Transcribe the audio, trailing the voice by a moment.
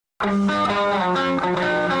This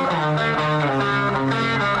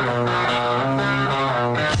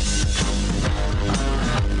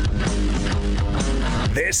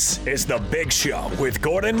is The Big Show with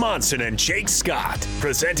Gordon Monson and Jake Scott,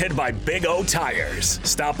 presented by Big O Tires.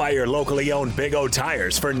 Stop by your locally owned Big O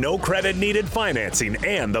Tires for no credit needed financing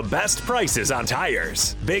and the best prices on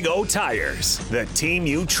tires. Big O Tires, the team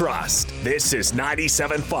you trust. This is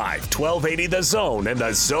 97.5, 1280 The Zone and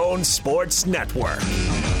The Zone Sports Network.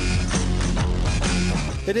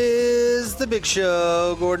 It is The Big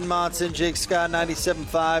Show. Gordon Monson, Jake Scott, 97.5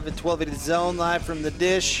 and 1280 The Zone, live from the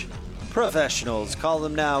Dish. Professionals. Call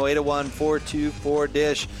them now,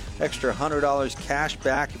 801-424-DISH. Extra $100 cash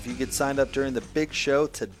back if you get signed up during the Big Show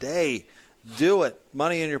today. Do it.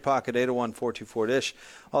 Money in your pocket, 801-424-DISH.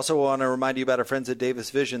 Also want to remind you about our friends at Davis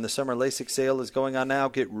Vision. The summer LASIK sale is going on now.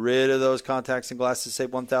 Get rid of those contacts and glasses. Save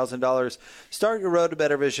 $1,000. Start your road to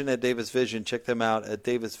better vision at Davis Vision. Check them out at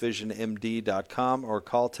davisvisionmd.com or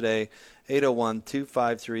call today,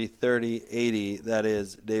 801-253-3080. That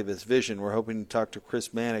is Davis Vision. We're hoping to talk to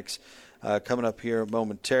Chris Mannix coming up here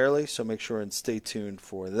momentarily, so make sure and stay tuned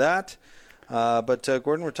for that. But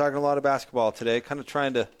Gordon, we're talking a lot of basketball today, kind of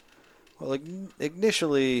trying to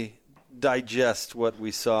initially digest what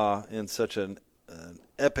we saw in such an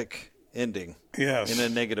epic ending. Yes. In a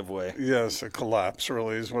negative way. Yes, a collapse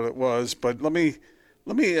really is what it was. But let me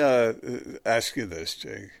ask you this,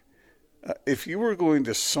 Jake. If you were going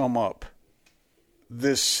to sum up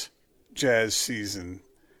this Jazz season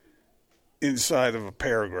inside of a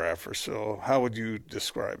paragraph or so, how would you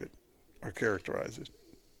describe it or characterize it?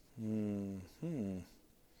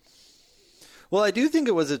 Well, I do think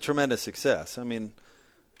it was a tremendous success. I mean,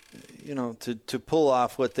 you know, to pull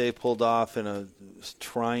off what they pulled off in a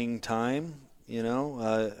trying time, you know.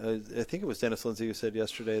 I think it was Dennis Lindsay who said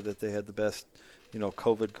yesterday that they had the best, you know,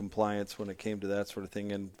 COVID compliance when it came to that sort of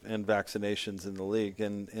thing and vaccinations in the league.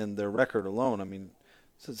 And their record alone, I mean,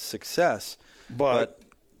 it's a success. But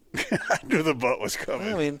I knew the butt was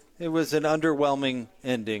coming. I mean, it was an underwhelming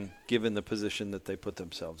ending given the position that they put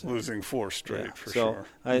themselves in. Losing 4 straight, for sure.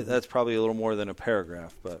 So that's probably a little more than a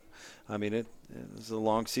paragraph. But, I mean, it was a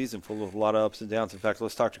long season full of a lot of ups and downs. In fact,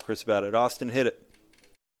 let's talk to Chris about it. Austin, hit it.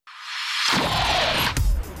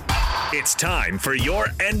 It's time for your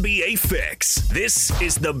NBA fix. This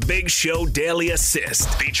is the Big Show Daily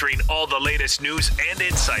Assist, featuring all the latest news and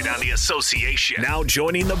insight on the association. Now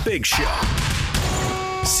joining the Big Show,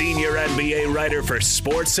 senior NBA writer for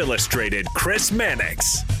Sports Illustrated, Chris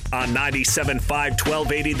Mannix, on 97.5,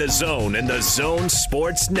 1280 The Zone and the Zone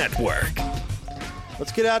Sports Network.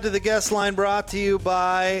 Let's get out to the guest line, brought to you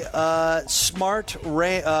by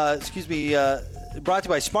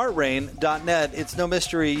SmartRain.net. It's no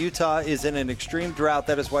mystery. Utah is in an extreme drought.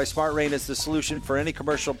 That is why SmartRain is the solution for any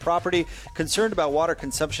commercial property concerned about water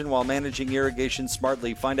consumption while managing irrigation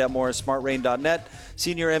smartly. Find out more at SmartRain.net.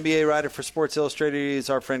 Senior NBA writer for Sports Illustrated is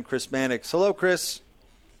our friend Chris Mannix. Hello, Chris.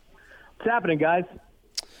 What's happening, guys?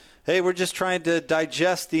 Hey, we're just trying to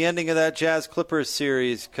digest the ending of that Jazz-Clippers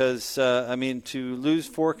series because, I mean, to lose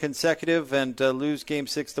 4 consecutive and lose Game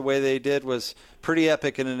 6 the way they did was pretty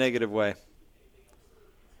epic in a negative way.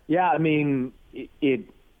 Yeah, I mean,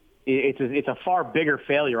 it's a far bigger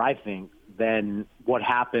failure, I think, than what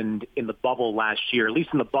happened in the bubble last year. At least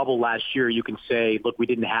in the bubble last year, you can say, look, we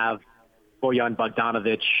didn't have Bojan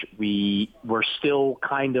Bogdanovic. We were still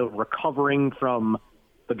kind of recovering from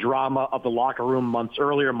the drama of the locker room months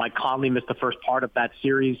earlier. Mike Conley missed the first part of that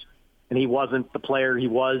series, and he wasn't the player he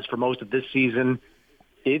was for most of this season.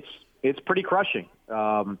 It's pretty crushing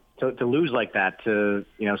to lose like that, to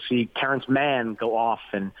see Terrence Mann go off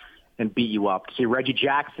and beat you up, to see Reggie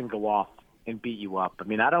Jackson go off and beat you up. I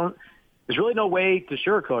mean, there's really no way to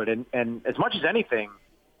sugarcoat it. And as much as anything,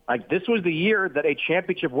 like, this was the year that a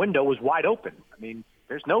championship window was wide open. I mean,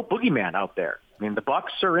 there's no boogeyman out there. I mean, the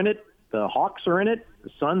Bucks are in it. The Hawks are in it. The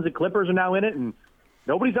Suns and Clippers are now in it. And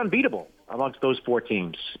nobody's unbeatable amongst those 4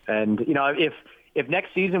 teams. And, if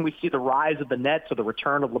next season we see the rise of the Nets or the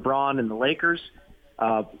return of LeBron and the Lakers,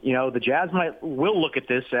 the Jazz will look at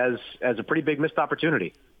this as a pretty big missed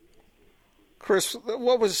opportunity. Chris,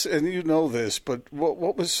 what was, and you know this, but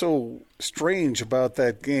what was so strange about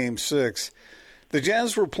that Game 6? The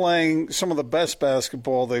Jazz were playing some of the best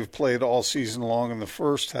basketball they've played all season long in the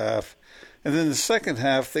first half, and then the second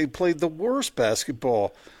half they played the worst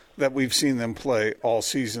basketball that we've seen them play all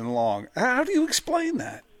season long. How do you explain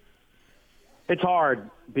that? It's hard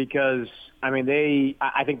because, I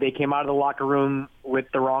think they came out of the locker room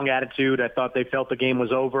with the wrong attitude. I thought they felt the game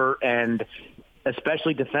was over, and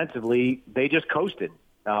especially defensively, they just coasted.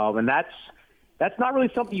 And that's not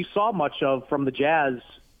really something you saw much of from the Jazz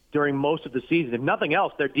during most of the season. If nothing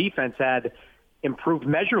else, their defense had improved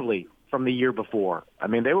measurably from the year before. I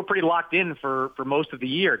mean, they were pretty locked in for most of the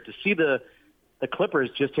year. To see the Clippers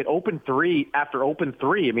just hit open three after open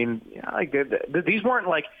three, I mean, like these weren't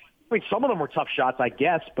like, I mean, some of them were tough shots, I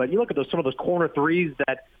guess, but you look at some of those corner threes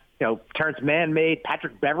that, Terrence Mann made,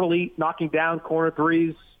 Patrick Beverley knocking down corner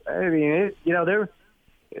threes. I mean,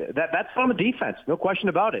 that's on the defense, no question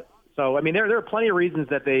about it. So, I mean, there are plenty of reasons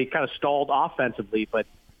that they kind of stalled offensively, but,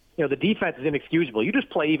 the defense is inexcusable. You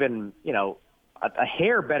just play even, a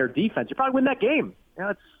hair better defense, you probably win that game.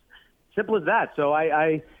 It's simple as that. So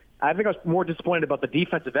I think I was more disappointed about the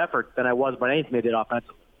defensive effort than I was about anything they did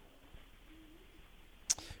offensively.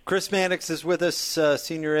 Chris Mannix is with us,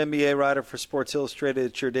 senior NBA writer for Sports Illustrated.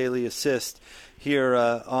 It's your daily assist here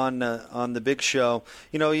on the Big Show.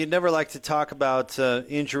 You'd never like to talk about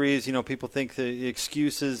injuries. People think the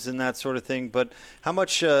excuses and that sort of thing. But how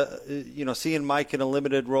much, seeing Mike in a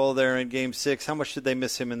limited role there in Game 6, how much did they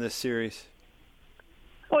miss him in this series?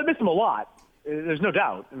 Well, they missed him a lot. There's no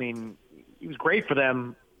doubt. I mean, he was great for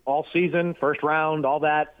them all season, first round, all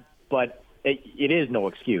that. But it is no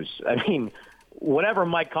excuse. I mean, whatever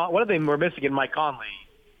they were missing in Mike Conley,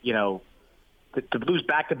 to lose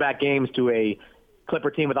back-to-back games to a Clipper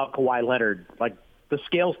team without Kawhi Leonard, like the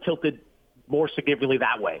scales tilted more significantly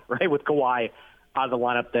that way, right? With Kawhi out of the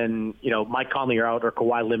lineup than, Mike Conley are out or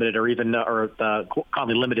Kawhi limited or even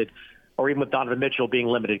Conley limited or even with Donovan Mitchell being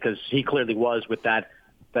limited because he clearly was with that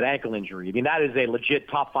ankle injury. I mean, that is a legit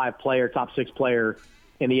top 5 player, top 6 player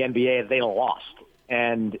in the NBA that they lost.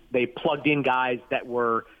 And they plugged in guys that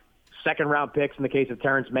were second-round picks in the case of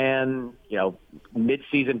Terrence Mann,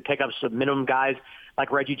 mid-season pickups of minimum guys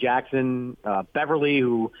like Reggie Jackson, Beverly,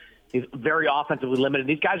 who is very offensively limited.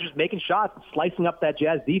 These guys are just making shots and slicing up that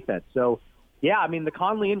Jazz defense. So, yeah, I mean, the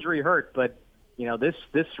Conley injury hurt, but,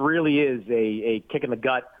 this really is a kick in the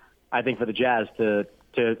gut, I think, for the Jazz to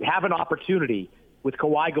have an opportunity with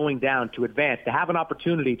Kawhi going down to advance, to have an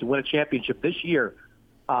opportunity to win a championship this year,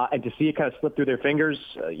 and to see it kind of slip through their fingers,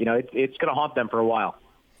 it's going to haunt them for a while.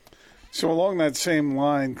 So along that same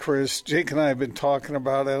line, Chris, Jake and I have been talking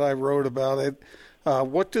about it. I wrote about it.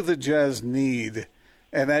 What do the Jazz need?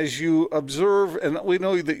 And as you observe, and we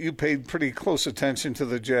know that you paid pretty close attention to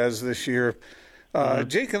the Jazz this year,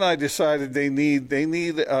 Jake and I decided they need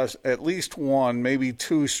at least one, maybe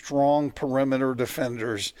two strong perimeter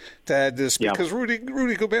defenders to add this because Rudy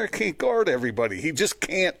Gobert can't guard everybody. He just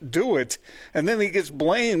can't do it. And then he gets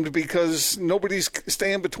blamed because nobody's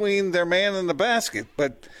staying between their man and the basket.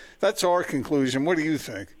 But that's our conclusion. What do you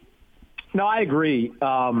think? No, I agree.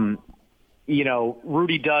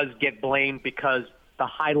 Rudy does get blamed because the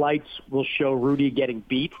highlights will show Rudy getting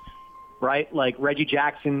beat. Right? Like Reggie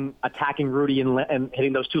Jackson attacking Rudy and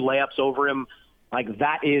hitting those 2 layups over him. Like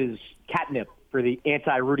that is catnip for the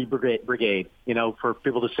anti-Rudy brigade, for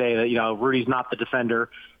people to say that, Rudy's not the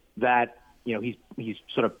defender that, he's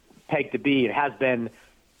sort of pegged to be. It has been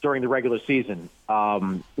during the regular season.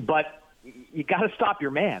 But you got to stop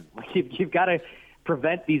your man. Like you've got to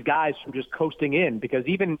prevent these guys from just coasting in because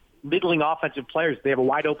even middling offensive players, if they have a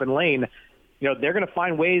wide open lane, they're going to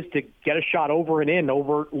find ways to get a shot over and in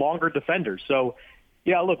over longer defenders. So,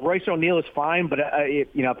 look, Royce O'Neal is fine, but,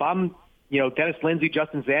 if I'm, Dennis Lindsey,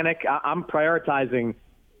 Justin Zanuck, I'm prioritizing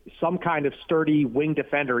some kind of sturdy wing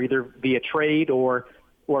defender, either via trade or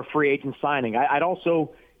free agent signing. I'd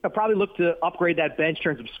also probably look to upgrade that bench in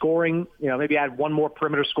terms of scoring, maybe add one more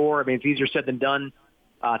perimeter scorer. I mean, it's easier said than done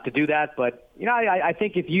to do that. But, I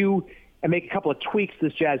think if you make a couple of tweaks to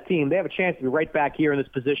this Jazz team, they have a chance to be right back here in this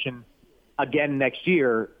position again next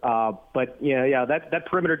year. But that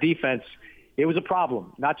perimeter defense, it was a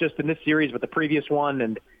problem, not just in this series, but the previous one.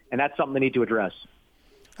 And that's something they need to address.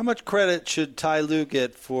 How much credit should Ty Lue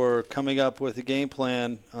get for coming up with a game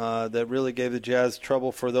plan that really gave the Jazz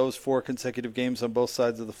trouble for those 4 consecutive games on both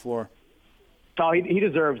sides of the floor? Oh, he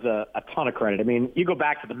deserves a ton of credit. I mean, you go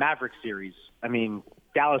back to the Mavericks series. I mean,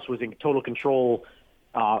 Dallas was in total control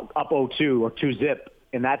up 0-2 or 2-zip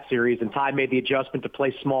in that series, and Ty made the adjustment to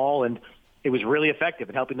play small, and it was really effective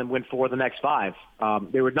in helping them win 4 of the next 5.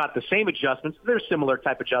 They were not the same adjustments. They're similar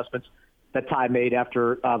type adjustments that Ty made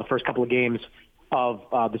after the first couple of games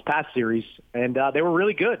of this past series, and they were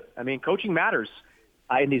really good. I mean, coaching matters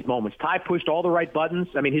in these moments. Ty pushed all the right buttons.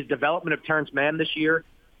 I mean, his development of Terrence Mann this year,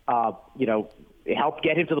 it helped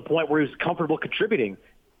get him to the point where he was comfortable contributing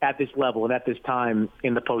at this level and at this time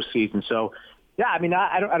in the postseason. So, yeah, I mean,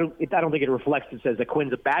 I don't think it reflects and says that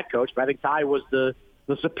Quinn's a bad coach, but I think Ty was the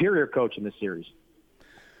superior coach in this series.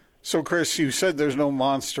 So, Chris, you said there's no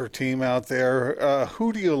monster team out there.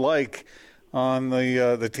 Who do you like on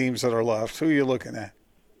the teams that are left? Who are you looking at?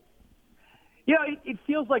 It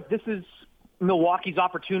feels like this is Milwaukee's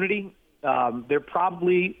opportunity. They're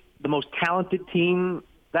probably the most talented team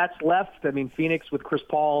that's left. I mean, Phoenix with Chris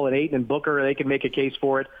Paul and Ayton and Booker, they can make a case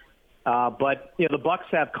for it. But the Bucks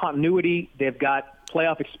have continuity. They've got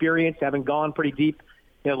playoff experience, having gone pretty deep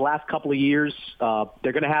the last couple of years.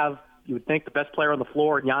 They're going to have, you would think, the best player on the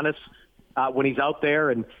floor, Giannis, when he's out there.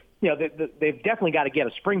 And, they've definitely got to get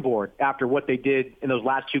a springboard after what they did in those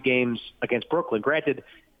last 2 games against Brooklyn. Granted,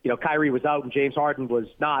 Kyrie was out and James Harden was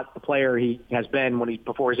not the player he has been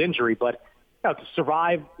before his injury. But to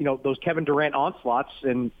survive, those Kevin Durant onslaughts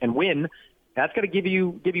and win, that's going to give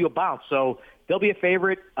you a bounce. So they'll be a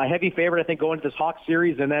heavy favorite, I think, going into this Hawks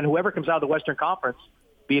series. And then whoever comes out of the Western Conference,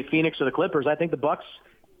 be it Phoenix or the Clippers, I think the Bucks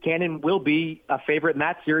can and will be a favorite in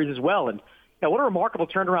that series as well. And what a remarkable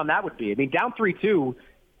turnaround that would be. I mean, down 3-2,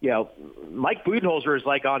 Mike Budenholzer is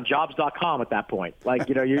like on jobs.com at that point. Like,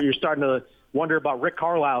 you're starting to wonder about Rick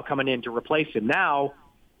Carlisle coming in to replace him. Now,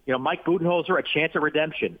 Mike Budenholzer, a chance at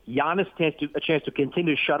redemption. Giannis, a chance to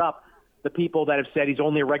continue to shut up the people that have said he's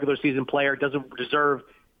only a regular season player, doesn't deserve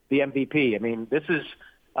the MVP. I mean, this is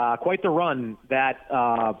quite the run that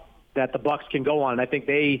the Bucks can go on. And I think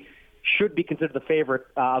they should be considered the favorite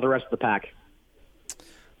of the rest of the pack.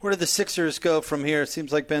 Where do the Sixers go from here? It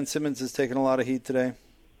seems like Ben Simmons has taken a lot of heat today.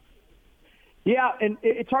 Yeah, and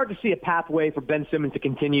it's hard to see a pathway for Ben Simmons to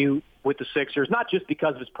continue with the Sixers, not just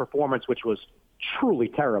because of his performance, which was truly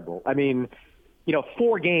terrible. I mean,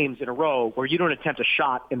 4 games in a row where you don't attempt a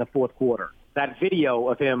shot in the fourth quarter. That video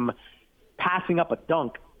of him passing up a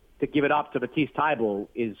dunk to give it up to Matisse Thybulle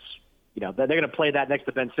is, they're going to play that next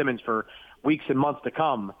to Ben Simmons for weeks and months to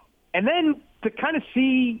come. And then to kind of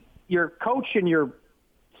see your coach and your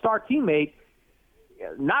star teammate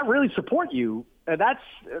not really support you, that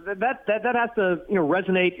has to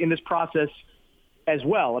resonate in this process as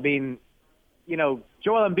well. I mean,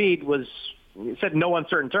 Joel Embiid said in no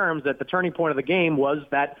uncertain terms that the turning point of the game was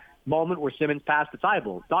that moment where Simmons passed to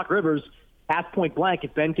Thybulle. Doc Rivers asked point blank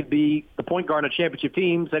if Ben could be the point guard on a championship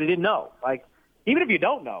team, said he didn't know. Like, even if you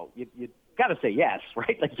don't know, you got to say yes,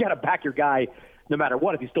 right? Like, you got to back your guy no matter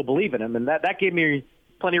what if you still believe in him. And that gave me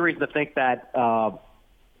plenty of reason to think that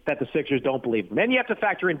the Sixers don't believe him. Then you have to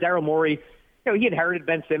factor in Daryl Morey. He inherited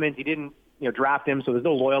Ben Simmons. He didn't draft him, so there's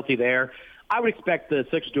no loyalty there. I would expect the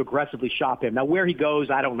Sixers to aggressively shop him. Now, where he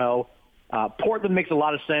goes, I don't know. Portland makes a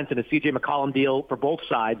lot of sense in a C.J. McCollum deal for both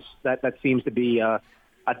sides. That seems to be a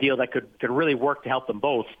deal that could really work to help them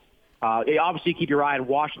both. Obviously, keep your eye on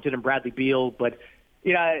Washington and Bradley Beal, but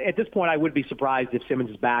at this point, I would be surprised if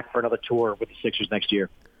Simmons is back for another tour with the Sixers next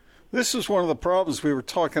year. This is one of the problems we were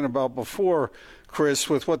talking about before, Chris,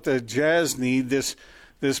 with what the Jazz need.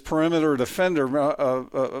 This perimeter defender,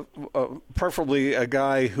 preferably a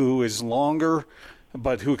guy who is longer,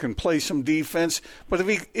 but who can play some defense. But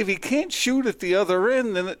if he can't shoot at the other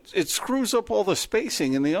end, then it screws up all the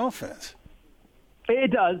spacing in the offense.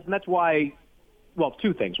 It does, and that's why, well,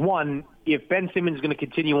 2 things. One, if Ben Simmons is going to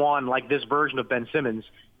continue on like this version of Ben Simmons,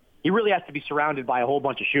 he really has to be surrounded by a whole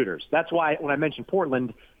bunch of shooters. That's why when I mentioned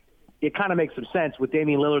Portland, it kind of makes some sense with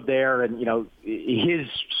Damian Lillard there, and his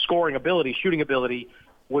scoring ability, shooting ability,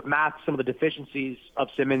 would mask some of the deficiencies of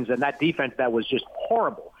Simmons, and that defense that was just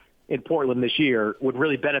horrible in Portland this year would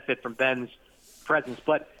really benefit from Ben's presence.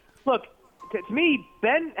 But look, to me,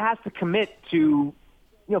 Ben has to commit to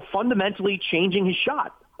fundamentally changing his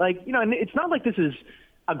shot. Like, and it's not like this is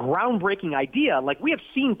a groundbreaking idea. Like, we have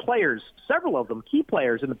seen players, several of them, key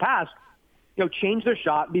players in the past, change their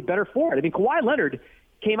shot and be better for it. I mean, Kawhi Leonard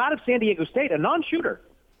came out of San Diego State, a non-shooter.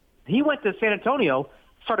 He went to San Antonio,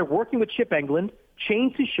 started working with Chip Engelland,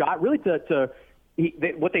 changed his shot. Really,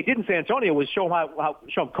 what they did in San Antonio was show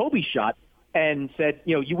him Kobe's shot and said,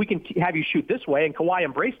 we can have you shoot this way. And Kawhi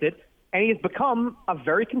embraced it, and he has become a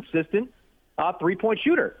very consistent 3-point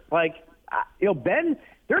shooter. Like, Ben,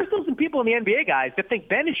 there are still some people in the NBA, guys, that think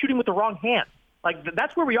Ben is shooting with the wrong hand. Like,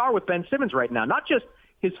 that's where we are with Ben Simmons right now. Not just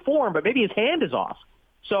his form, but maybe his hand is off.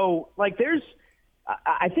 So, like,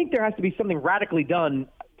 I think there has to be something radically done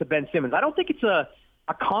to Ben Simmons. I don't think it's a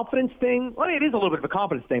confidence thing. Well, it is a little bit of a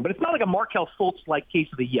confidence thing, but it's not like a Markelle Fultz-like case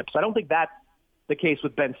of the yips. I don't think that's the case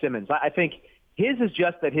with Ben Simmons. I think his is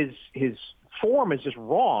just that his form is just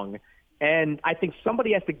wrong, and I think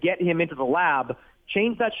somebody has to get him into the lab,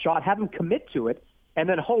 change that shot, have him commit to it, and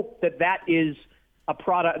then hope that is a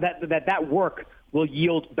product that work will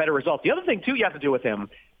yield better results. The other thing, too, you have to do with him,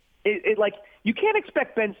 like, you can't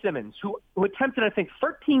expect Ben Simmons, who attempted, I think,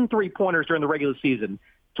 13 3-pointers during the regular season,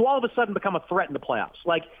 to all of a sudden become a threat in the playoffs.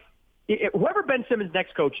 Like, whoever Ben Simmons'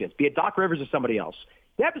 next coach is, be it Doc Rivers or somebody else,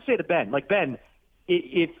 they have to say to Ben, like, Ben,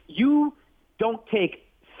 if you don't take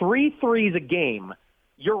 3 threes a game,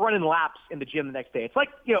 you're running laps in the gym the next day. It's like,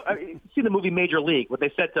 see the movie Major League, what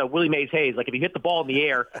they said to Willie Mays Hayes, like if you hit the ball in the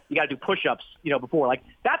air, you got to do push-ups, before. Like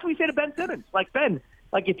that's what we say to Ben Simmons. Like, Ben,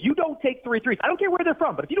 like if you don't take 3 threes, I don't care where they're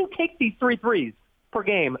from, but if you don't take these 3 threes per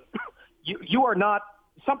game, you are not,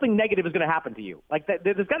 something negative is going to happen to you. Like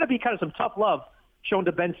there's got to be kind of some tough love shown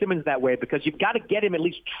to Ben Simmons that way, because you've got to get him at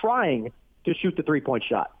least trying to shoot the 3-point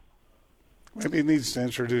shot. Maybe he needs to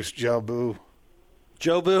introduce Jabu.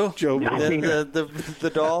 Jobu? Jobu. The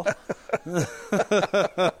doll?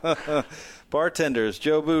 Bartenders,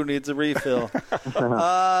 Jobu needs a refill.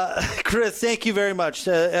 Chris, thank you very much,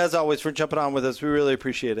 as always, for jumping on with us. We really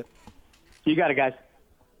appreciate it. You got it, guys.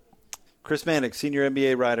 Chris Mannix, senior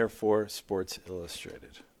NBA writer for Sports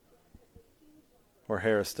Illustrated. Where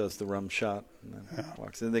Harris does the rum shot and then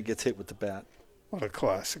walks in and then gets hit with the bat. What a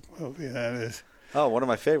classic movie that is. Oh, one of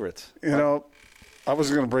my favorites. I was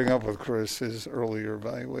going to bring up with Chris his earlier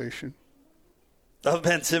evaluation of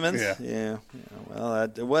Ben Simmons. Yeah. Well,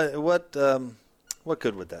 what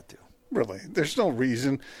good would that do? Really, there's no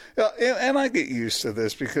reason. And I get used to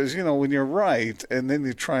this because when you're right, and then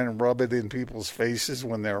you try and rub it in people's faces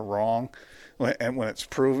when they're wrong, and when it's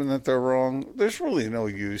proven that they're wrong, there's really no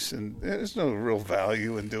use and there's no real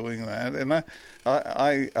value in doing that. And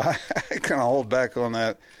I kind of hold back on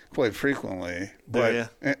that quite frequently.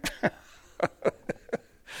 But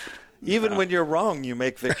even when you're wrong, you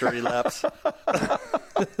make victory laps.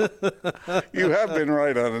 You have been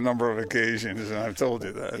right on a number of occasions, and I've told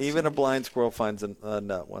you that. Even a blind squirrel finds a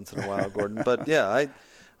nut once in a while, Gordon. But yeah, I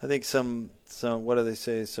think some what do they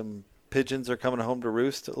say? Some pigeons are coming home to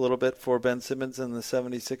roost a little bit for Ben Simmons and the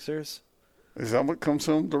 76ers. Is that what comes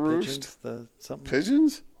home to roost?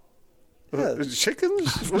 Pigeons? Yeah.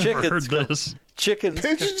 Chickens? Heard this. Chickens.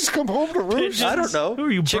 Pigeons come home to roost? Pigeons? I don't know. Who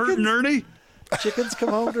are you, Bert and Ernie? Chickens come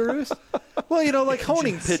home to roost? Well, like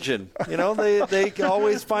honing pigeon. They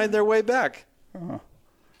always find their way back. All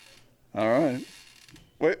right.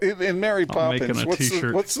 In Mary Poppins,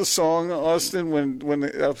 what's the song, Austin, when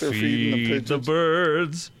they're out there feeding the pigeons? Feed the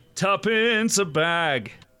birds, tuppence a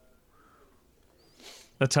bag.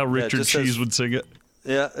 That's how Richard Cheese would sing it.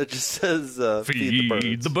 Yeah, it just says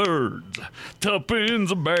feed the birds,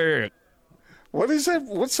 tuppence a bag. What is that?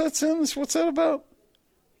 What's that sentence? What's that about?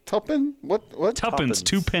 Tuppence? What? Tuppence,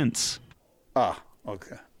 2 pence. Ah,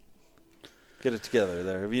 okay. Get it together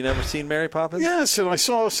there. Have you never seen Mary Poppins? Yes, and I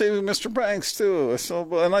saw Saving Mr. Banks, too. I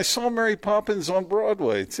saw Mary Poppins on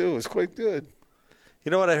Broadway, too. It was quite good.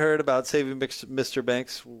 You know what I heard about Saving Mr.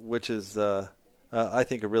 Banks, which is, I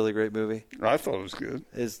think, a really great movie? I thought it was good.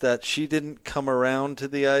 Is that she didn't come around to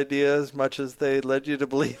the idea as much as they led you to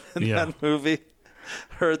believe in that movie.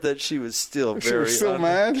 Heard that she was still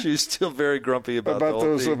mad. She was still very grumpy about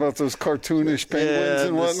those cartoonish penguins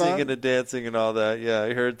and whatnot. Singing and dancing and all that. Yeah,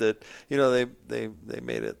 I heard that. They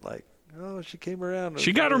made it like, oh, she came around.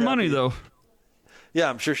 She got her money though. Yeah,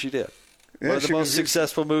 I'm sure she did. Yeah, one of the most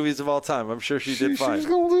successful movies of all time. I'm sure she did fine. She was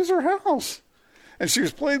going to lose her house, and she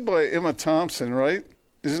was played by Emma Thompson, right?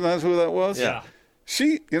 Isn't that who that was? Yeah.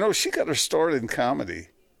 She got her start in comedy.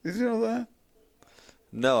 Did you know that?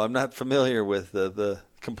 No, I'm not familiar with the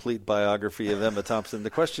complete biography of Emma Thompson. The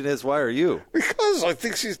question is, why are you? Because I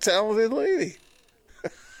think she's a talented lady.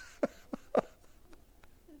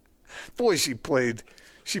 Boy, she played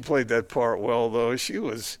that part well, though. She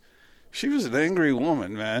was an angry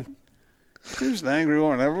woman, man. She was an angry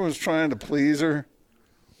woman. Everyone was trying to please her.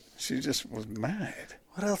 She just was mad.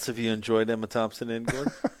 What else have you enjoyed Emma Thompson in,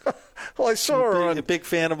 Gordon? Well, I saw her on... A big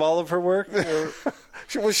fan of all of her work?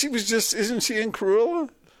 She was just... Isn't she in Cruella?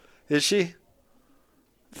 Is she? I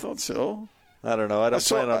thought so. I don't know. I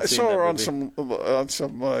saw her on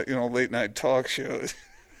some late night talk shows.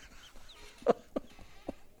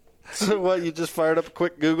 So what? You just fired up a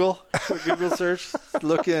quick Google search?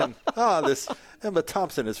 Look in. This Emma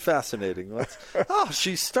Thompson is fascinating.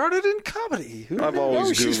 She started in comedy. I've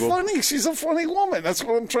always Googled. She's funny. She's a funny woman. That's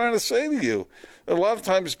what I'm trying to say to you. A lot of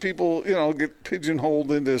times people, get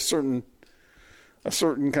pigeonholed into a certain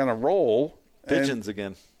kind of role. Pigeons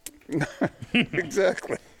again.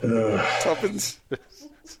 Exactly. Tuppence.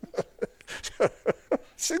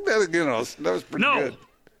 Sing that again, Austin. That was pretty good.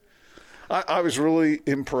 I was really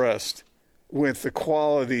impressed with the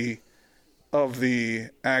quality of the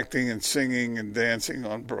acting and singing and dancing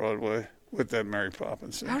on Broadway with that Mary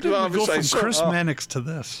Poppins. How did we go from Chris Mannix to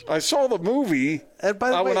this? I saw the movie. And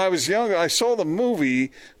by the way, when I was younger, I saw the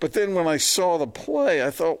movie, but then when I saw the play, I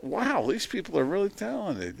thought, wow, these people are really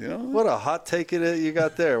talented. What a hot take you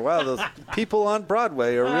got there. Wow, those people on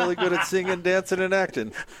Broadway are really good at singing, dancing, and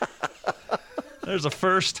acting. There's a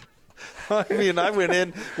first. I mean, I went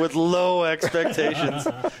in with low expectations,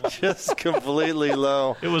 just completely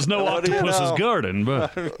low. It was no Octopus's Garden,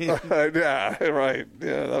 but yeah, right.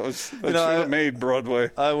 Yeah, that should have made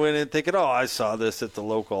Broadway. I went in thinking, I saw this at the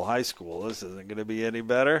local high school. This isn't going to be any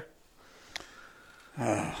better.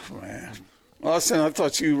 Oh, man. Austin, I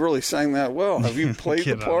thought you really sang that well. Have you played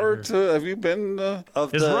the part? Have you been...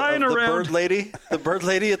 Is Ryan around? The bird lady? The bird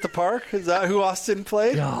lady at the park? Is that who Austin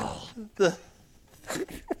played? Oh.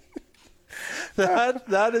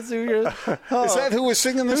 That is who you're... Is that who was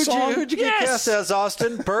singing the song? Who'd you get cast as,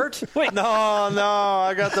 Austin? Bert? Wait. No,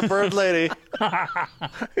 I got the bird lady.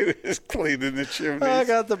 He was cleaning the chimneys. I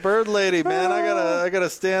got the bird lady, man. I gotta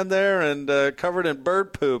stand there and covered in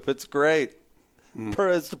bird poop. It's great.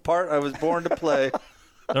 It's the part I was born to play.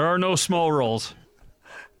 There are no small roles.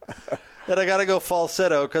 And I got to go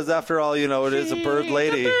falsetto because, after all, it is a bird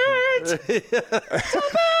lady.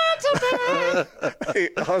 Hey,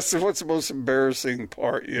 Austin, what's the most embarrassing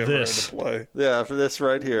part you ever had to play? Yeah, for this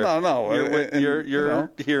right here. No.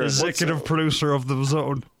 You're here. Executive producer of the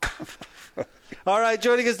Zone. All right,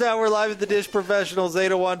 joining us now, we're live at the Dish Professionals,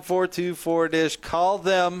 801-424-DISH. Call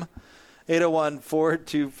them.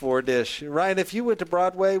 801-424-DISH. Ryan, if you went to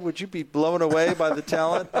Broadway, would you be blown away by the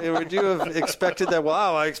talent? Would you have expected that?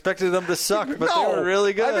 Wow, I expected them to suck, but they were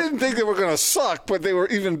really good. I didn't think they were going to suck, but they were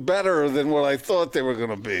even better than what I thought they were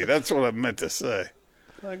going to be. That's what I meant to say.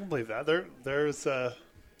 I can believe that.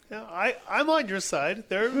 I'm on your side.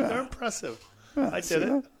 They're impressive. I did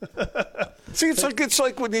it. See, it's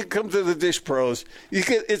like when you come to the Dish Pros,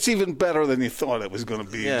 it's even better than you thought it was going to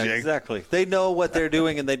be. Yeah, Jake. exactly. They know what they're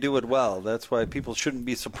doing and they do it well. That's why people shouldn't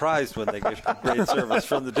be surprised when they get great service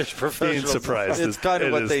from the Dish Professionals. Being surprised, it's kind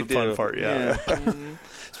of what they do. Fun part, yeah.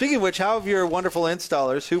 Speaking of which, how have your wonderful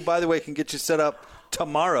installers, who by the way can get you set up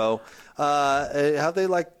tomorrow, how they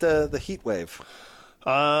like the heat wave?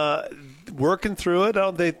 Working through it. I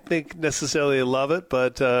don't think necessarily love it,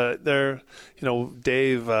 but they're,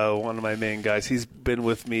 Dave, one of my main guys, he's been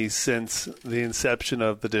with me since the inception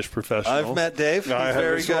of the Dish Professionals. I've met Dave. He's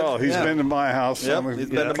very good. Well. He's been to my house. Yep, he's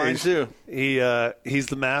been to mine too. He's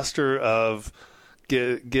the master of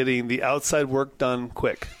getting the outside work done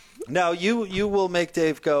quick. Now, you will make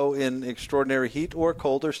Dave go in extraordinary heat or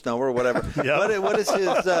cold or snow or whatever. Yep.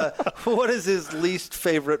 What is his least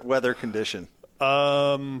favorite weather condition?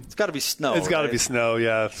 It's got to be snow. It's got to be snow.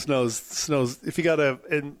 Yeah, snow's. If you got to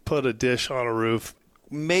put a dish on a roof,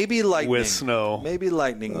 maybe lightning with snow. Maybe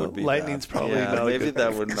lightning would be. Lightning's bad. probably not. Maybe good.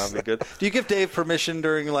 That would not be good. Do you give Dave permission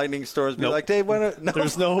during lightning storms? Be like, Dave, why not? No.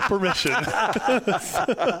 There's no permission.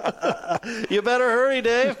 You better hurry,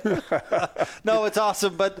 Dave. No, it's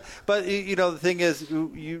awesome, but the thing is,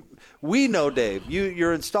 we know Dave.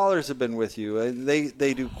 Your installers have been with you.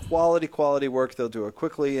 They do quality work. They'll do it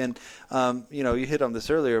quickly, and you hit on this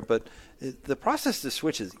earlier, but the process to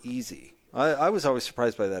switch is easy. I was always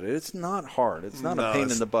surprised by that. It's not hard. It's not a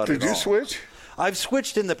pain in the butt at all. Did you switch? I've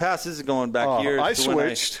switched in the past. This is going back years. I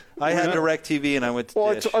switched. I had DirecTV and I went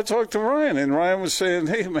to Dish. I talked to Ryan, and Ryan was saying,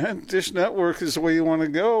 hey, man, Dish Network is the way you want to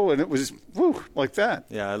go. And it was, like that.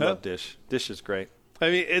 Yeah, I love Dish. Dish is great. I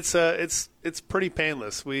mean, it's pretty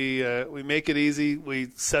painless. We make it easy.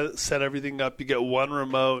 We set everything up. You get one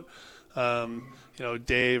remote.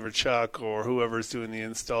 Dave or Chuck or whoever's doing the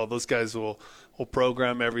install, those guys will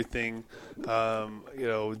program everything.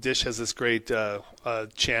 Dish has this great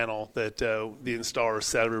channel that the installer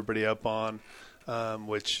set everybody up on,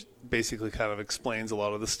 which basically kind of explains a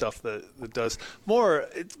lot of the stuff that does more.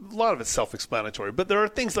 A lot of it's self-explanatory, but there are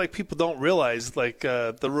things like people don't realize, like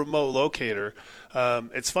the remote locator.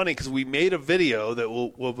 It's funny because we made a video that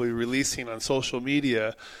we'll be releasing on social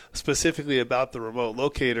media specifically about the remote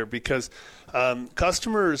locator because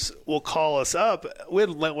customers will call us up. We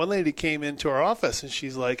had one lady came into our office and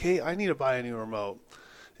she's like, hey, I need to buy a new remote.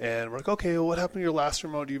 And we're like, okay, well, what happened to your last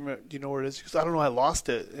remote? Do you know where it is? She goes, I don't know, I lost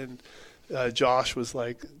it. And Josh was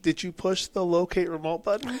like, did you push the locate remote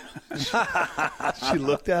button? She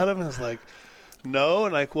looked at him and was like, no.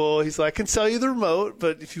 And he's like, I can sell you the remote,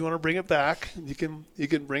 but if you want to bring it back, you can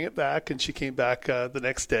bring it back. And she came back the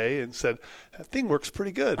next day and said, that thing works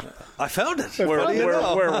pretty good. I found it. Where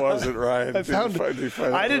was it, Ryan? I found it.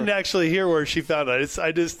 I didn't actually hear where she found it.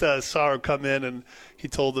 I just saw her come in and he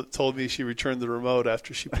told me she returned the remote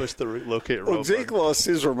after she pushed the locate remote. Well, Jake lost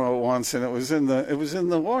his remote once, and it was in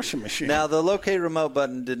the washing machine. Now the locate remote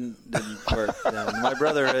button didn't work. My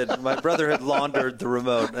brother had laundered the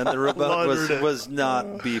remote, and the remote was not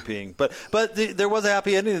beeping. But there was a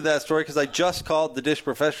happy ending to that story because I just called the Dish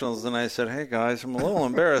professionals and I said, hey, guys, I'm a little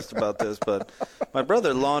embarrassed about this, but my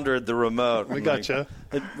brother laundered the remote. We gotcha.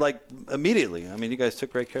 Immediately. I mean, you guys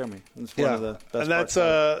took great care of me. It's one of the best parts.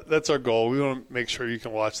 And that's our goal. We want to make sure you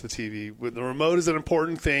can watch the TV. The remote is an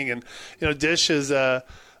important thing. And, Dish is,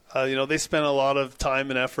 they spend a lot of time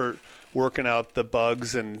and effort working out the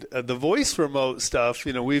bugs and the voice remote stuff.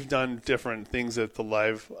 We've done different things at the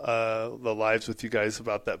lives with you guys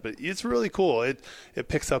about that, but it's really cool. It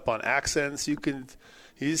picks up on accents. You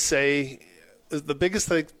say the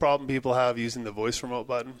biggest problem people have using the voice remote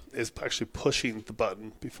button is actually pushing the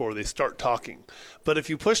button before they start talking. But if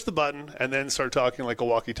you push the button and then start talking like a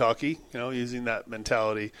walkie-talkie, using that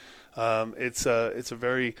mentality, it's a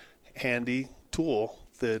very handy tool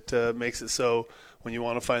that makes it so when you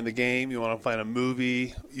want to find the game, you want to find a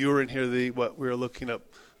movie. You were in here. We were looking up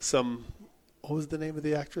what was the name of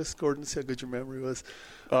the actress? Gordon, see how good your memory was.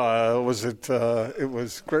 It was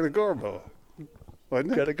Greta Garbo,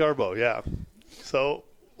 wasn't it? Greta Garbo, yeah. So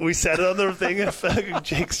we said it on the thing, and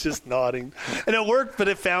Jake's just nodding. And it worked, but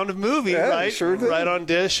it found a movie, right? Sure did. Right on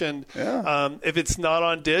Dish. And if it's not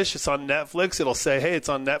on Dish, it's on Netflix. It'll say, hey, it's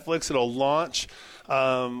on Netflix. It'll launch.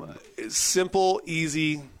 It's simple,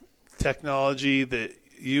 easy technology that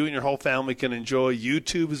you and your whole family can enjoy.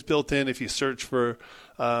 YouTube is built in if you search for,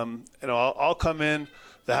 I'll come in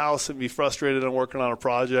the house and be frustrated. I'm working on a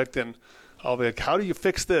project and I'll be like, how do you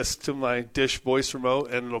fix this to my Dish voice remote?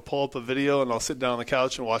 And it'll pull up a video and I'll sit down on the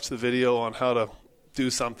couch and watch the video on how to do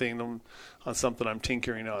something on something I'm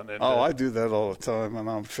tinkering on. And, I do that all the time when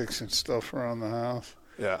I'm fixing stuff around the house.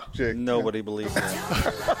 Yeah. Jake, nobody believes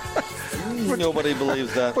that. Nobody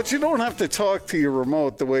believes that. But you don't have to talk to your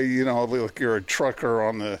remote the way, like you're a trucker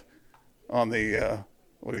on the what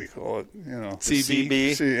do you call it?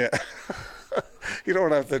 CB. Yeah. You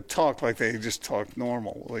don't have to talk like that. You just talk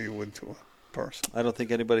normal the way you would to a person. I don't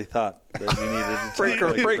think anybody thought that you needed to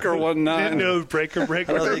Breaker 19. No, breaker. I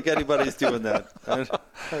don't think anybody's doing that. I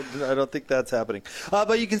don't think that's happening.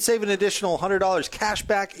 But you can save an additional $100 cash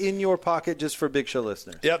back in your pocket just for Big Show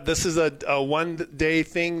listeners. Yep, this is a one-day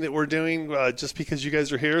thing that we're doing just because you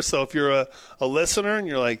guys are here. So if you're a listener and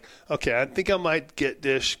you're like, okay, I think I might get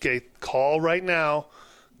Dish, call right now,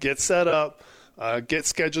 get set up, get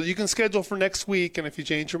scheduled. You can schedule for next week, and if you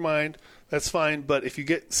change your mind, that's fine. But if you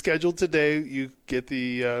get scheduled today, you get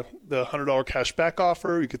the $100 cash back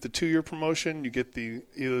offer. You get the 2-year promotion. You get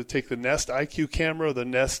either take the Nest IQ camera or the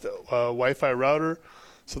Nest Wi-Fi router.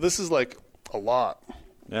 So this is like a lot.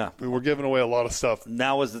 Yeah. We're giving away a lot of stuff.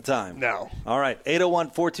 Now is the time. Now. All right.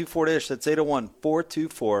 801-424-DISH. That's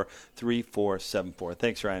 801-424-3474.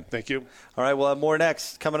 Thanks, Ryan. Thank you. All right. We'll have more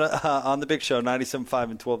next coming on The Big Show, 97.5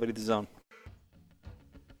 and 1280 The Zone.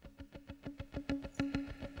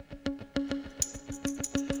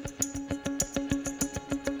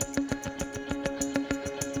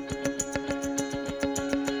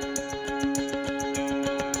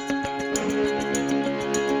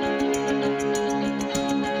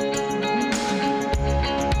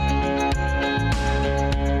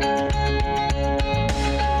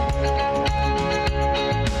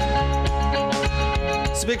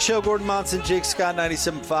 Big Show, Gordon Monson, Jake Scott,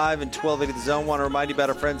 97.5 and 1280 The Zone. Want to remind you about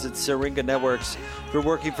our friends at Syringa Networks. If you're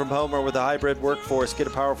working from home or with a hybrid workforce, get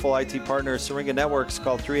a powerful IT partner. Syringa Networks,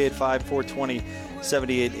 call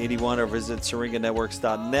 385-420-7881 or visit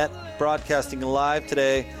syringanetworks.net. Broadcasting live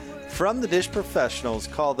today from the Dish Professionals.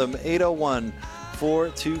 Call them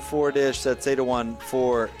 801-424-DISH. That's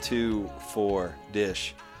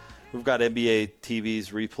 801-424-DISH. We've got NBA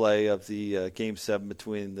TV's replay of the Game 7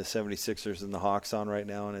 between the 76ers and the Hawks on right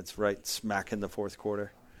now, and it's right smack in the fourth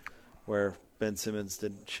quarter where Ben Simmons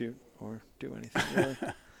didn't shoot or do anything really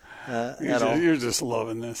at all. You're just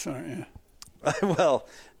loving this, aren't you? Well,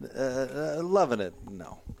 loving it,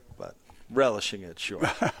 no, but relishing it, sure.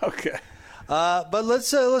 Okay. But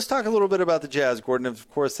let's talk a little bit about the Jazz, Gordon. Of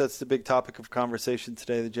course, that's the big topic of conversation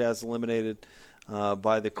today. The Jazz eliminated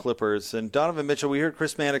by the Clippers. And Donovan Mitchell, we heard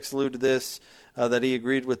Chris Mannix allude to this, that he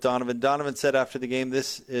agreed with Donovan. Donovan said after the game,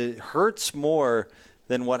 this hurts more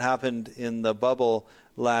than what happened in the bubble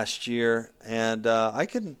last year. And I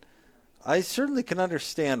certainly can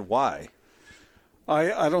understand why.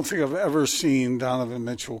 I don't think I've ever seen Donovan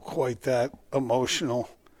Mitchell quite that emotional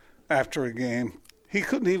after a game. He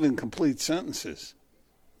couldn't even complete sentences.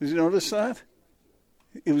 Did you notice that?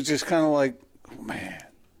 It was just kind of like, oh, man.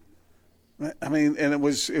 I mean, and it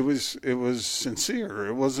was sincere.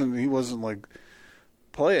 He wasn't like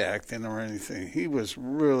play acting or anything. He was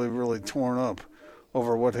really, really torn up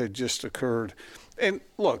over what had just occurred. And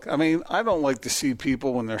look, I mean, I don't like to see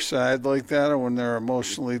people when they're sad like that or when they're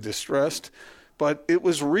emotionally distressed. but it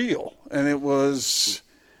was real, and it was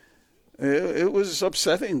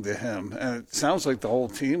upsetting to him. And it sounds like the whole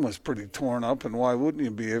team was pretty torn up, and why wouldn't you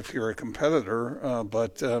be if you're a competitor?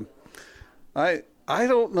 But I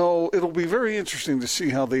don't know. It'll be very interesting to see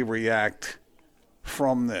how they react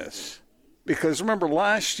from this. Because remember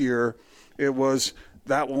last year, it was,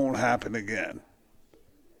 that won't happen again.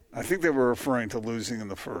 I think they were referring to losing in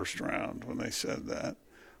the first round when they said that.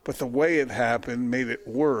 But the way it happened made it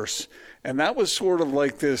worse. And that was sort of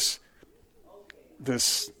like this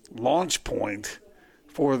launch point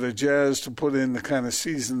for the Jazz to put in the kind of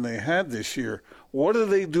season they had this year. What do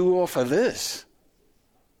they do off of this?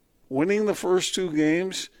 Winning the first 2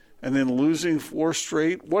 games and then losing 4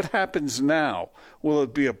 straight? What happens now? Will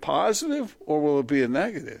it be a positive or will it be a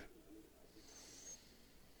negative?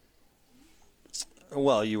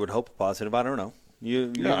 Well, you would hope a positive. I don't know.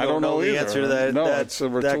 I don't know the either. answer to that. No, it's a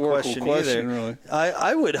rhetorical question really.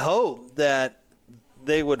 I would hope that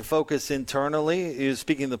they would focus internally,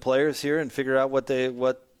 speaking of the players here, and figure out what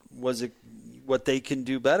they can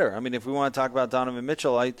do better. I mean, if we want to talk about Donovan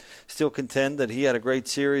Mitchell, I still contend that he had a great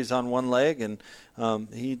series on one leg, and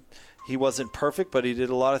he wasn't perfect, but he did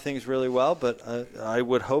a lot of things really well. But I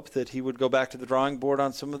would hope that he would go back to the drawing board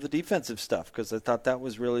on some of the defensive stuff, because I thought that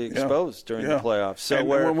was really exposed during the playoffs. So and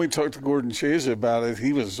when we talked to Gordon Chiesa about it,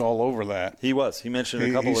 he was all over that. He was. He mentioned it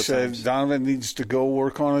a couple of times. He said Donovan needs to go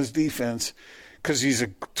work on his defense because he's a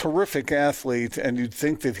terrific athlete, and you'd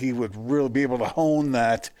think that he would really be able to hone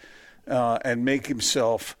that and make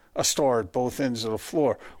himself a star at both ends of the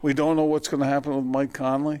floor. We don't know what's going to happen with Mike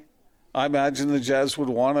Conley. I imagine the Jazz would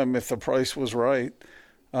want him if the price was right.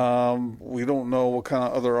 We don't know what kind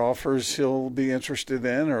of other offers he'll be interested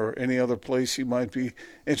in or any other place he might be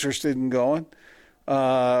interested in going.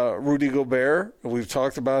 Rudy Gobert, we've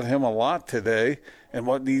talked about him a lot today and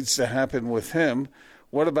what needs to happen with him.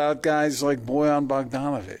 What about guys like Bojan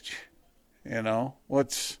Bogdanović? You know,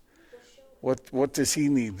 what does he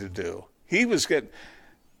need to do?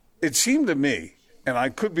 It seemed to me, and I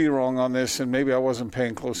could be wrong on this, and maybe I wasn't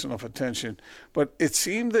paying close enough attention, but it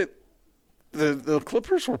seemed that the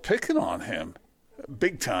Clippers were picking on him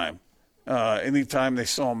big time. Anytime they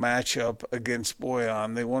saw a matchup against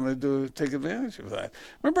Bojan, they wanted to take advantage of that.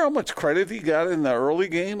 Remember how much credit he got in the early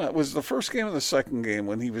game? It was the first game or the second game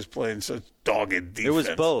when he was playing such dogged defense. It was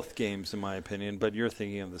both games, in my opinion, but you're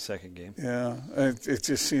thinking of the second game. Yeah, it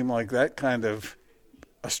just seemed like that kind of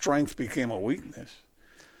a strength became a weakness.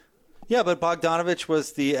 Yeah, but Bogdanović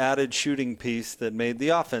was the added shooting piece that made the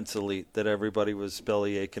offense elite that everybody was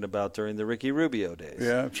belly aching about during the Ricky Rubio days.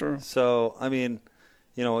 Yeah, true. So, I mean,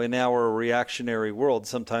 you know, in our reactionary world,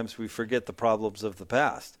 sometimes we forget the problems of the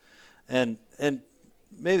past. And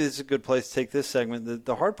maybe this is a good place to take this segment.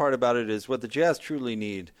 The hard part about it is what the Jazz truly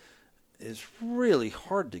need is really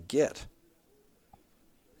hard to get.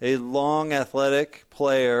 A long, athletic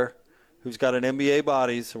player who's got an NBA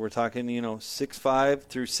body, so we're talking, 6'5"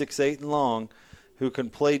 through 6'8" and long, who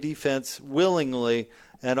can play defense willingly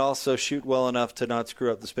and also shoot well enough to not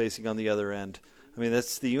screw up the spacing on the other end. I mean,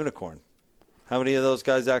 that's the unicorn. How many of those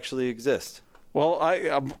guys actually exist? Well,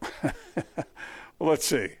 let's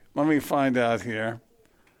see. Let me find out here.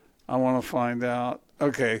 I want to find out.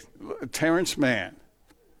 Okay, Terrence Mann.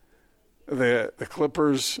 The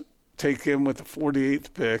Clippers take him with the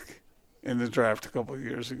 48th pick in the draft a couple of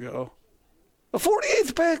years ago. The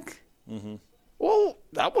 48th pick? Mm-hmm. Well,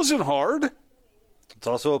 that wasn't hard. It's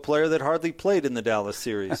also a player that hardly played in the Dallas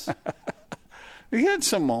series. He had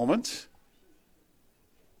some moments.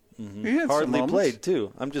 Mm-hmm. He had hardly played,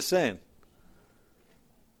 too. I'm just saying.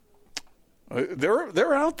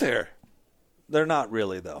 They're out there. They're not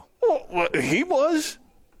really, though. Well, he was.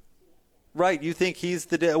 Right, you think he's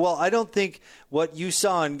the – well, I don't think what you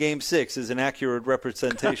saw in Game 6 is an accurate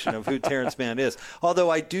representation of who Terrence Mann is. Although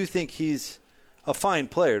I do think he's a fine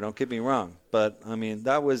player, don't get me wrong. But, I mean,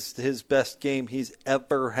 that was his best game he's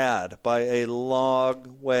ever had by a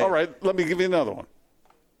long way. All right, let me give you another one.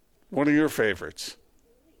 One of your favorites.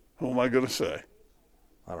 Who am I going to say?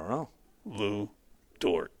 I don't know. Lou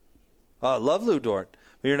Dort. I love Lou Dort.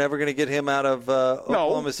 You're never going to get him out of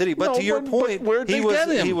Oklahoma City. But to your point, he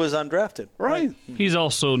was undrafted. Right. He's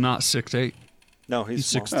also not 6'8". No, he's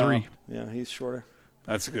 6'3". Yeah, he's shorter.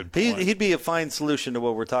 That's a good point. He'd be a fine solution to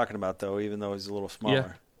what we're talking about, though, even though he's a little smaller.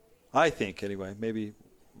 Yeah. I think, anyway. Maybe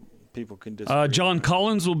people can disagree. John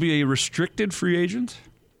Collins will be a restricted free agent.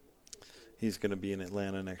 He's going to be in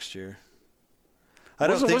Atlanta next year.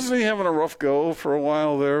 Wasn't he having a rough go for a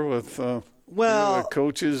while there with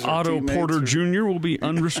coaches? Otto Porter or... Jr. will be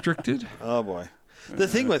unrestricted. Oh boy, the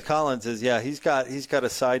thing with Collins is, he's got a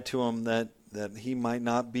side to him that that he might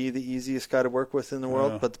not be the easiest guy to work with in the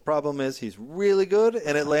world. But the problem is he's really good,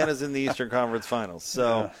 and Atlanta's in the Eastern Conference Finals.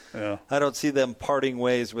 So I don't see them parting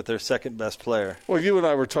ways with their second-best player. Well, you and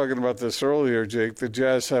I were talking about this earlier, Jake. The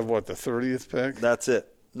Jazz have, the 30th pick? That's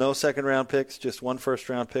it. No second-round picks, just one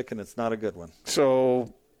first-round pick, and it's not a good one.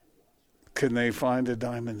 So can they find a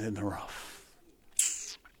diamond in the rough?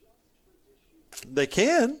 They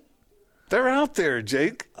can. They're out there,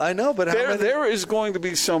 Jake. I know, but there is going to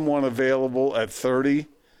be someone available at 30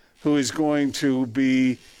 who is going to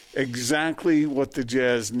be exactly what the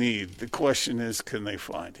Jazz need. The question is, can they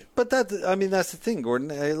find him? But that's the thing, Gordon.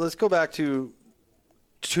 Hey, let's go back to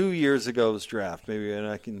 2 years ago's draft, maybe, and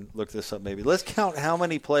I can look this up maybe. Let's count how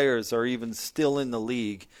many players are even still in the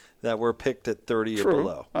league that were picked at 30 True. or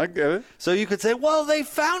below. I get it. So you could say, well, they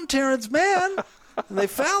found Terrence Mann. And they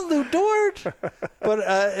found Lou Dort, but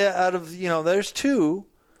out of there's two.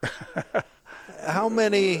 How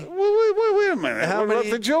many? Wait a minute. What about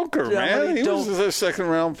the Joker, man? He was a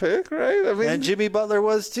second-round pick, right? I mean, and Jimmy Butler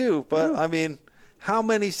was too. But I mean, how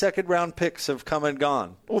many second-round picks have come and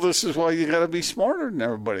gone? Well, this is why you got to be smarter than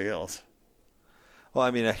everybody else. Well,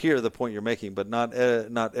 I mean, I hear the point you're making, but not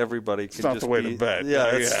everybody can. It's not just the way be, to bet.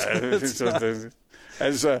 Yeah,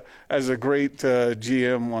 As a great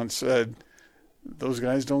GM once said, those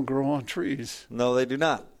guys don't grow on trees. No, they do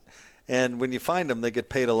not. And when you find them, they get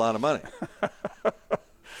paid a lot of money.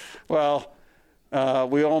 Well,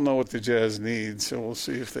 we all know what the Jazz need, so we'll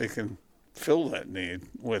see if they can fill that need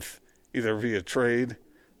with either via trade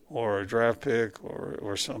or a draft pick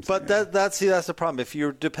or something. But that's the problem. If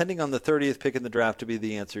you're depending on the 30th pick in the draft to be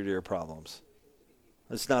the answer to your problems,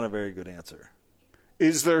 it's not a very good answer.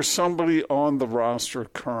 Is there somebody on the roster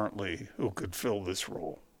currently who could fill this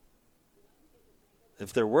role?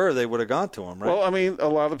 If there were, they would have gone to him, right? Well, I mean, a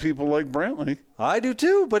lot of people like Brantley. I do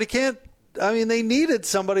too, but he can't. I mean, they needed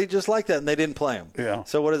somebody just like that, and they didn't play him. Yeah.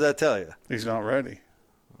 So what does that tell you? He's not ready.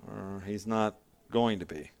 He's not going to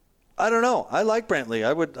be. I don't know. I like Brantley.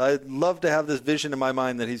 I'd love to have this vision in my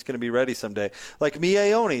mind that he's going to be ready someday. Like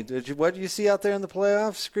Miaoni. What did you see out there in the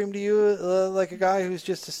playoffs scream to you like a guy who's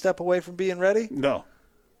just a step away from being ready? No.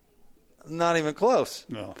 Not even close.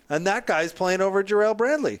 No. And that guy's playing over Jarrell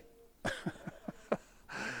Bradley.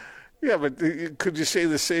 Yeah, but could you say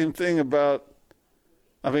the same thing about,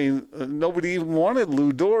 nobody even wanted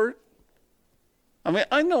Lou Dort. I mean,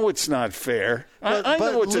 I know it's not fair. I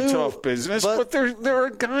know it's a tough business, but there are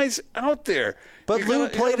guys out there. But Lou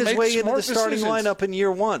played his way into the starting lineup in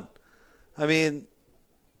year one. I mean,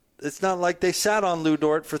 it's not like they sat on Lou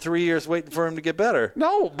Dort for 3 years waiting for him to get better.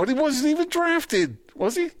 No, but he wasn't even drafted,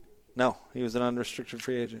 was he? No, he was an unrestricted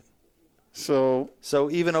free agent. So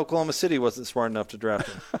even Oklahoma City wasn't smart enough to draft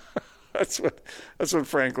him. That's what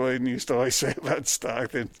Frank Layden used to always say about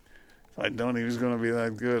Stockton. If I'd known he was going to be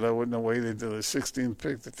that good, I wouldn't have waited till the 16th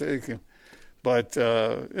pick to take him. But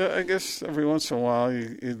I guess every once in a while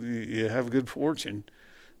you have good fortune.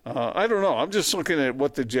 I don't know. I'm just looking at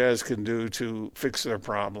what the Jazz can do to fix their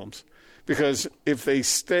problems. Because if they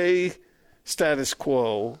stay status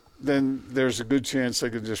quo, then there's a good chance they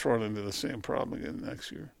could just run into the same problem again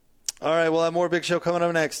next year. All right, we'll have more Big Show coming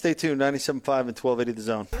up next. Stay tuned, 97.5 and 1280 The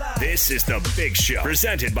Zone. This is The Big Show,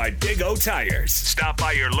 presented by Big O Tires. Stop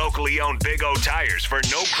by your locally owned Big O Tires for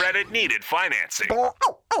no credit needed financing.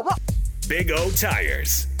 Big O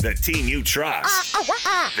Tires, the team you trust.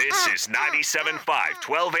 This is 97.5,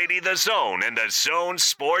 1280 The Zone and the Zone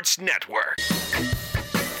Sports Network.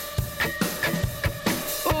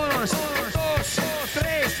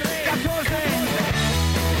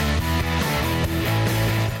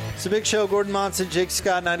 It's a Big Show. Gordon Monson, Jake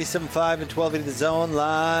Scott, 97.5 and 1280 The Zone,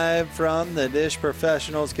 live from the Dish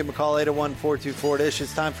Professionals. Give them a call, 801-424-DISH.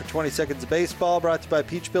 It's time for 20 Seconds of Baseball, brought to you by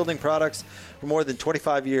Peach Building Products. For more than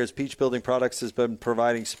 25 years, Peach Building Products has been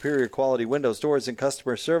providing superior quality windows, doors, and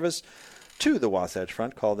customer service to the Wasatch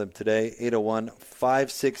Front. Call them today,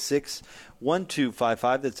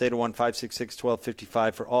 801-566-1255. That's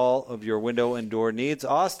 801-566-1255 for all of your window and door needs.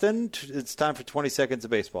 Austin, it's time for 20 Seconds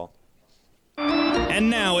of Baseball. And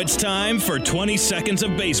now it's time for 20 Seconds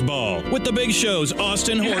of Baseball with the Big Show's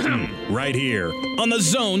Austin Horton, right here on the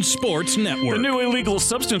Zone Sports Network. The new illegal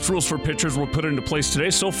substance rules for pitchers were put into place today.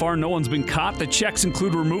 So far, no one's been caught. The checks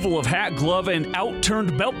include removal of hat, glove, and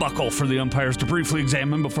outturned belt buckle for the umpires to briefly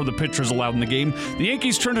examine before the pitcher's allowed in the game. The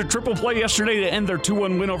Yankees turned a triple play yesterday to end their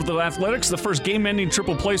 2-1 win over the Athletics, the first game-ending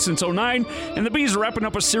triple play since 2009. And the Bees are wrapping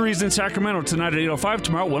up a series in Sacramento tonight at 8:05,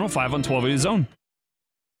 tomorrow 105 on 1280 Zone.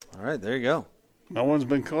 All right, there you go. No one's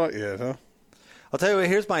been caught yet, huh? I'll tell you what,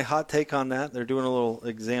 here's my hot take on that. They're doing a little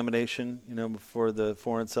examination, before the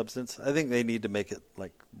foreign substance. I think they need to make it,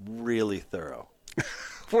 really thorough.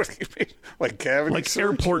 What do you mean? Like cavity Like search?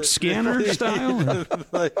 airport scanner style?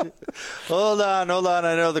 Hold on.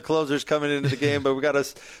 I know the closer's coming into the game, but we got to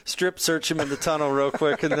strip search him in the tunnel real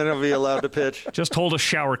quick, and then he'll be allowed to pitch. Just hold a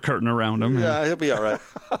shower curtain around him. Yeah, he'll be all right.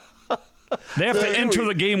 They have to enter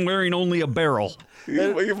the game wearing only a barrel.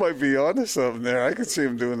 You might be onto something there. I could see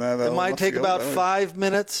him doing that. It might take about 5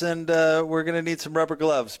 minutes, and we're going to need some rubber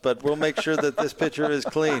gloves, but we'll make sure that this pitcher is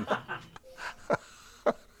clean.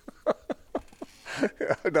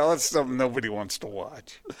 Now that's something nobody wants to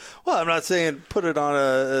watch. Well, I'm not saying put it on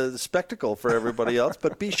a spectacle for everybody else,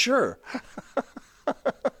 but be sure.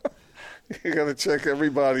 You got to check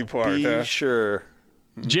every body part. Be sure.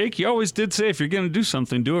 Jake, you always did say if you're going to do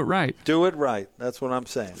something, do it right. Do it right. That's what I'm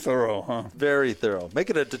saying. Thorough, huh? Very thorough. Make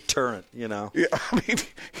it a deterrent, you know. Yeah, I mean,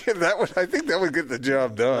 I think that would get the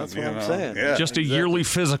job done. That's what I'm saying. Yeah, Just a yearly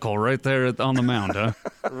physical right there on the mound, huh?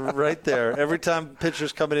 Right there. Every time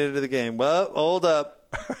pitcher's coming into the game. Well, hold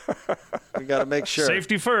up. We got to make sure.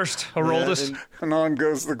 Safety first, Haroldus. and on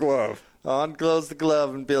goes the glove. On goes the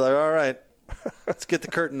glove and be like, all right, let's get the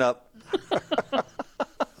curtain up.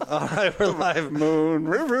 All right, we're live. Moon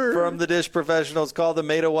River. From the Dish Professionals. Call them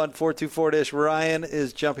 801-424-DISH. Ryan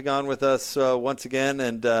is jumping on with us once again,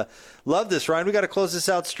 and love this, Ryan. We got to close this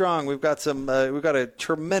out strong. We've got a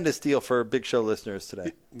tremendous deal for Big Show listeners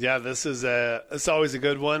today. Yeah, it's always a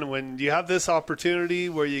good one when you have this opportunity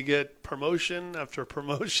where you get promotion after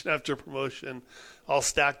promotion after promotion, all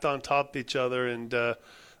stacked on top of each other, and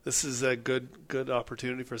this is a good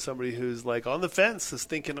opportunity for somebody who's like on the fence, is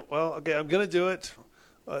thinking, well, okay, I'm going to do it.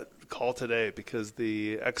 Call today, because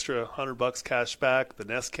the extra $100 cash back, the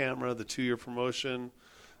Nest camera, the 2-year promotion,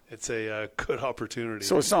 it's a good opportunity.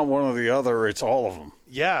 So it's not one or the other; it's all of them.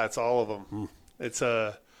 Yeah, it's all of them. It's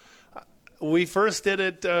we first did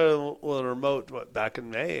it remote back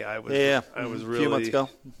in May. I was really, a few months ago.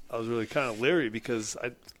 I was really kind of leery because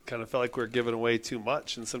I kind of felt like we were giving away too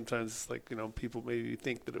much, and sometimes it's like, people maybe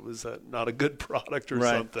think that it was not a good product or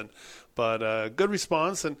something. But good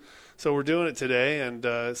response, and so we're doing it today, and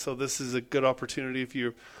so this is a good opportunity if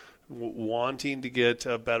you're wanting to get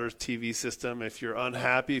a better TV system, if you're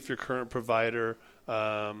unhappy if your current provider,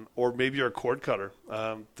 or maybe you're a cord cutter.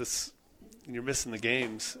 You're missing the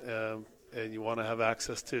games, and you want to have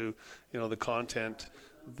access to the content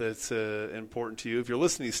that's important to you. If you're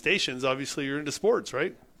listening to these stations, obviously you're into sports,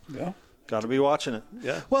 right? Yeah. Got to be watching it.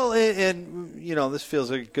 Yeah. Well, and this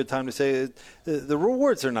feels like a good time to say the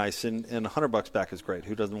rewards are nice, and $100 back is great.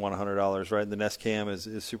 Who doesn't want $100, right? The Nest Cam is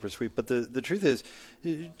super sweet. But the truth is,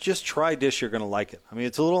 just try Dish. You're going to like it. I mean,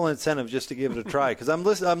 it's a little incentive just to give it a try, because I'm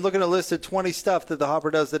looking at a list of 20 stuff that the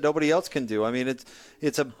Hopper does that nobody else can do. I mean,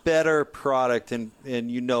 it's a better product, and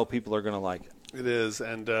people are going to like it. It is,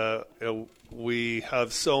 and we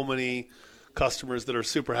have so many customers that are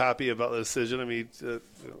super happy about the decision. I mean,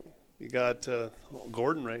 you got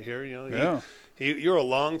Gordon right here. You're a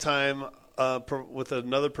long time with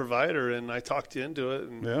another provider, and I talked you into it.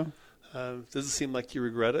 And, doesn't seem like you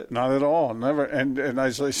regret it. Not at all. Never. And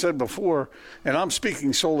as I said before, and I'm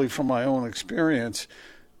speaking solely from my own experience,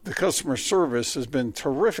 the customer service has been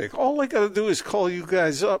terrific. All I got to do is call you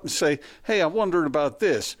guys up and say, "Hey, I wondered about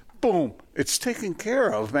this." Boom, it's taken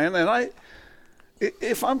care of, man. And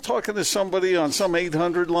if I'm talking to somebody on some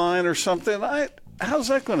 800 line or something, how's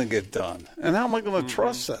that going to get done? And how am I going to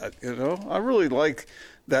trust that? I really like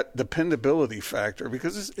that dependability factor,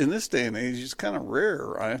 because in this day and age, it's kind of rare,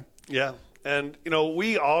 right? Yeah. And,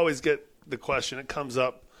 we always get the question. It comes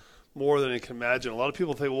up more than you can imagine. A lot of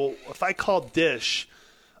people think, well, if I call Dish,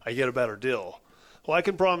 I get a better deal. Well, I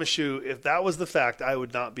can promise you, if that was the fact, I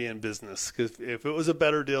would not be in business. Because if it was a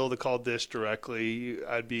better deal to call Dish directly,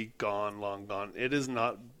 I'd be long gone. It is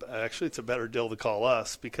not. Actually, it's a better deal to call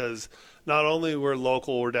us, because not only we're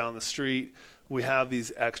local, we're down the street, we have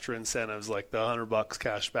these extra incentives like the $100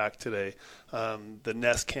 cash back today, the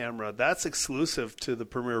Nest camera. That's exclusive to the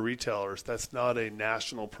premier retailers. That's not a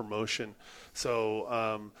national promotion.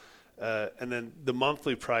 So, and then the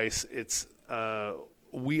monthly price, it's.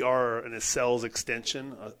 We are a sales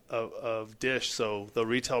extension of Dish, so the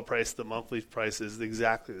retail price, the monthly price is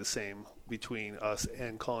exactly the same between us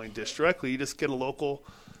and calling Dish directly. You just get a local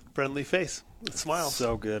friendly face that smiles.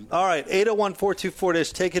 So good. All right,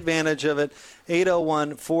 801-424-DISH. Take advantage of it.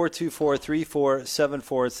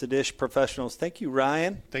 801-424-3474. It's the Dish Professionals. Thank you,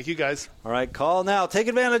 Ryan. Thank you, guys. All right, call now. Take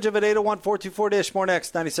advantage of it. 801-424-DISH. More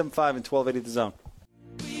next. 97.5 and 1280 The Zone.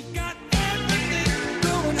 We've got everything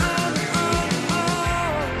going on.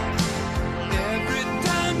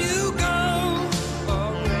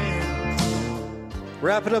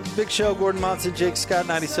 Wrapping up the big show, Gordon Monson, Jake Scott,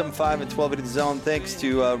 97.5 and 1280 The Zone. Thanks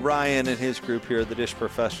to Ryan and his group here at the Dish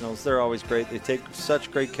Professionals. They're always great. They take such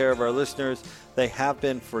great care of our listeners. They have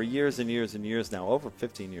been for years and years and years now, over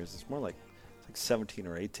 15 years. It's more like 17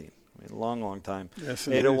 or 18. I mean, long time. Yes,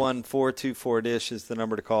 801-424-DISH is the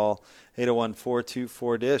number to call,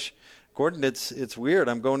 801-424-DISH. Gordon, it's weird.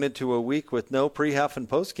 I'm going into a week with no pre-half and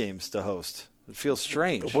post games to host. It feels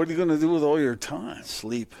strange. What are you going to do with all your time?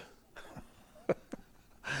 Sleep.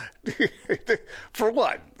 For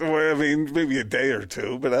what? Well, I mean, maybe a day or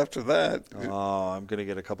two, but after that. Oh, I'm going to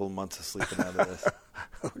get a couple of months of sleeping out of this.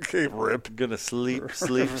 Okay, Rip. I'm going to sleep.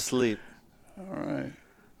 All right.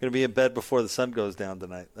 Going to be in bed before the sun goes down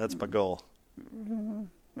tonight. That's my goal.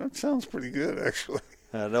 That sounds pretty good, actually.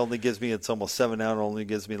 It only gives me, it's almost 7 now. It only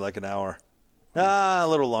gives me like an hour. A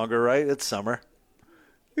little longer, right? It's summer.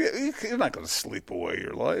 Yeah, you're not going to sleep away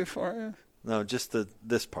your life, are you? No, just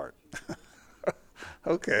this part.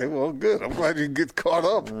 Okay, well, good. I'm glad you get caught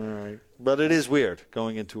up. All right. But it is weird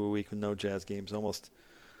going into a week with no Jazz games. Almost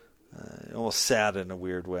sad in a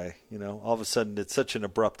weird way. You know, all of a sudden it's such an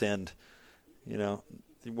abrupt end. You know,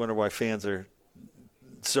 you wonder why fans are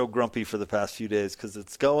so grumpy for the past few days because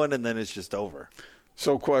it's going and then it's just over.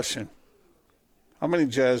 So, question. How many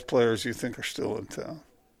Jazz players do you think are still in town?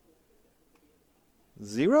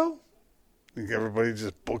 0? Think everybody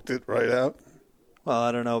just booked it right out? Well,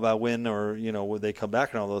 I don't know about when or, would they come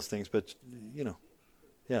back and all those things, but,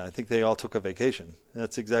 yeah, I think they all took a vacation.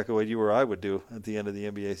 That's exactly what you or I would do at the end of the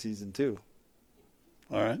NBA season, too.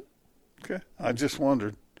 All right. Okay. I just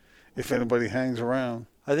wondered if anybody hangs around.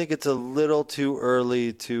 I think it's a little too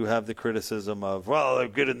early to have the criticism of, well, they're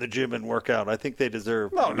good in the gym and work out. I think they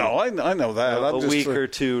deserve I know that. a week or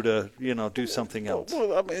two to, do something else.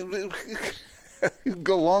 Well, I mean, you can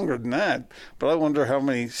go longer than that, but I wonder how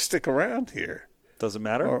many stick around here. Doesn't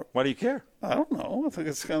matter. Why do you care? I don't know. I think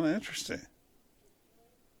it's kind of interesting.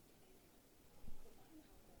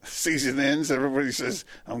 Season ends, everybody says,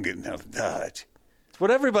 I'm getting out of Dodge. It's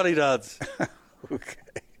what everybody does. Okay.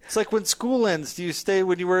 It's like when school ends. Do you stay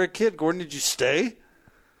when you were a kid? Gordon, did you stay?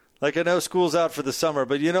 Like, I know school's out for the summer,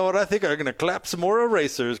 but you know what? I think I'm going to clap some more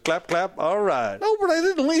erasers. Clap, clap. All right. No, but I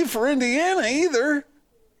didn't leave for Indiana either.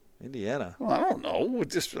 Indiana? Well, I don't know.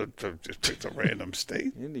 Just picked a random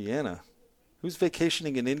state. Indiana. Who's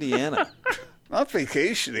vacationing in Indiana? Not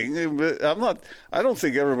vacationing, but I don't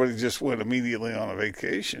think everybody just went immediately on a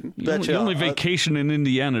vacation. You only vacation in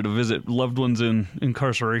Indiana to visit loved ones in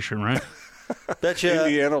incarceration, right? Bet you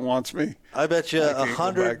Indiana wants me. I bet you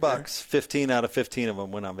 $100, 15 out of 15 of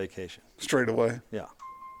them went on vacation. Straight away? Yeah.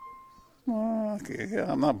 Well, okay,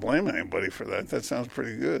 yeah, I'm not blaming anybody for that. That sounds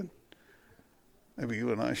pretty good. Maybe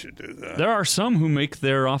you and I should do that. There are some who make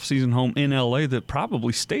their off-season home in L.A. that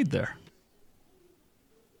probably stayed there.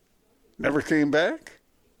 Never came back?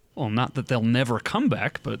 Well, not that they'll never come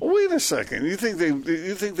back, but Wait a second. You think they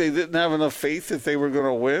didn't have enough faith that they were going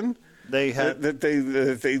to win? They had that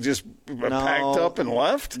they just packed up and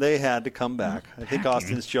left? They had to come back. I think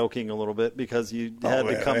Austin's joking a little bit because you had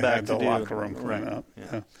to come back to the do locker room clean up.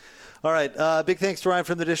 Yeah. All right. Big thanks to Ryan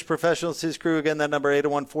from the Dish Professionals, his crew. Again, that number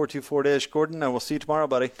 801-424-DISH. Gordon, I will see you tomorrow,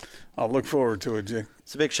 buddy. I'll look forward to it, Jake.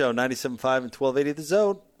 It's a big show, 97.5 and 1280 The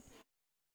Zone.